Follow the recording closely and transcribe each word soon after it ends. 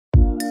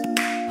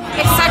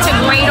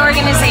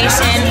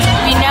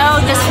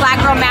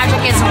supernatural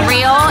magic is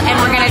real and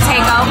we're going to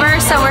take over.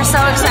 So we're so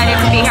excited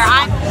to be here.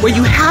 Where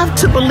you have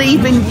to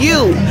believe in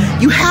you.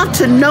 You have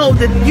to know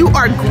that you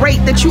are great,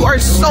 that you are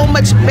so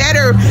much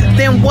better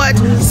than what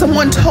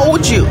someone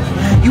told you.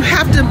 You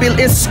have to be,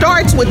 it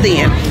starts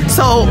within.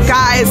 So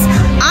guys,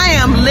 I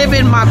am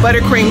living my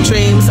buttercream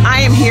dreams.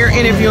 I am here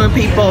interviewing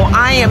people.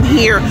 I am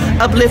here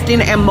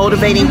uplifting and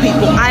motivating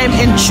people. I am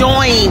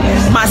enjoying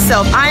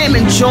myself. I am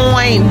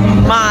enjoying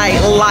my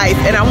life,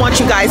 and I want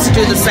you guys to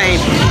do the same.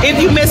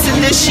 If you missed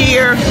it this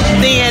year,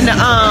 then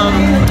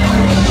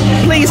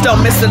please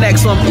don't miss the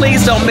next one.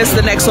 Please don't miss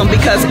the next one,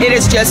 because it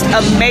is just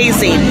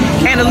amazing.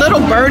 And a little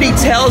birdie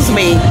tells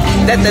me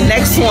that the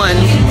next one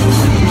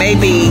may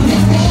be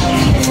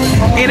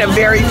in a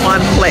very fun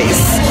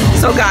place.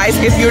 So guys,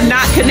 if you're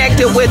not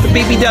connected with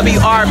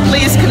BBWR,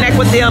 please connect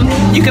with them.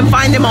 You can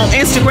find them on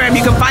Instagram.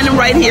 You can find them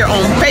right here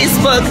on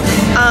Facebook.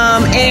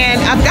 And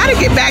I've got to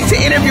get back to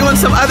interviewing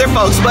some other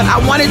folks, but I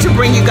wanted to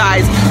bring you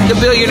guys the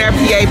Billionaire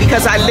PA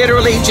because I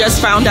literally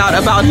just found out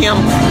about him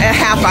a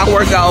half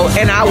hour ago,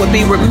 and I would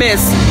be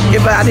remiss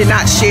if I did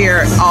not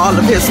share all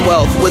of his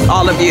wealth with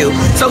all of you.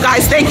 So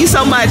guys, thank you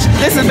so much.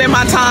 This has been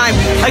my time.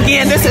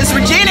 Again, this is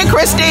Regina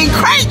Christine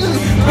Crayton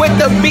with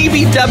the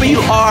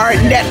BBWR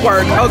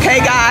Network. Okay,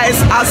 guys,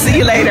 I'll see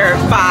you later.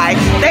 Bye.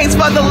 Thanks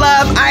for the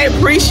love. I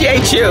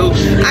appreciate you.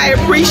 I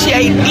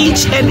appreciate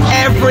each and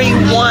every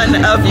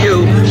one of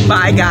you.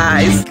 Bye,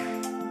 guys.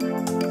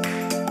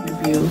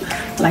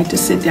 I like to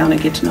sit down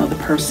and get to know the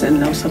person,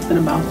 know something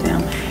about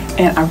them,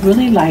 and I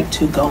really like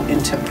to go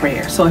into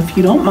prayer. So if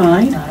you don't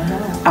mind,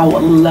 I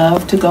would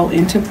love to go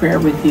into prayer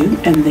with you,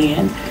 and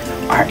then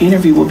our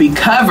interview will be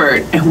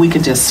covered and we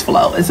can just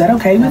flow. Is that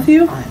okay with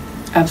you?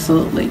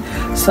 Absolutely.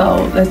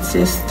 So let's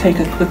just take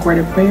a quick word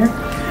of prayer.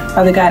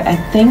 Father God, I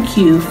thank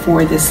you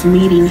for this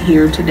meeting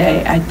here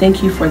today. I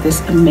thank you for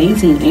this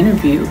amazing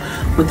interview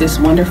with this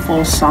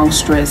wonderful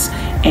songstress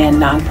and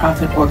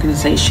nonprofit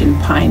organization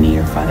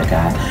pioneer, Father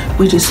God.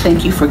 We just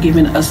thank you for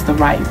giving us the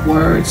right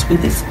words. We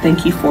just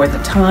thank you for the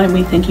time.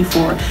 We thank you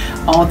for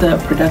all the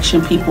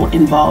production people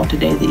involved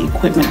today, the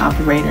equipment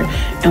operator,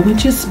 and we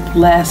just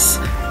bless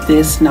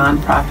this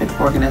nonprofit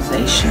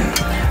organization.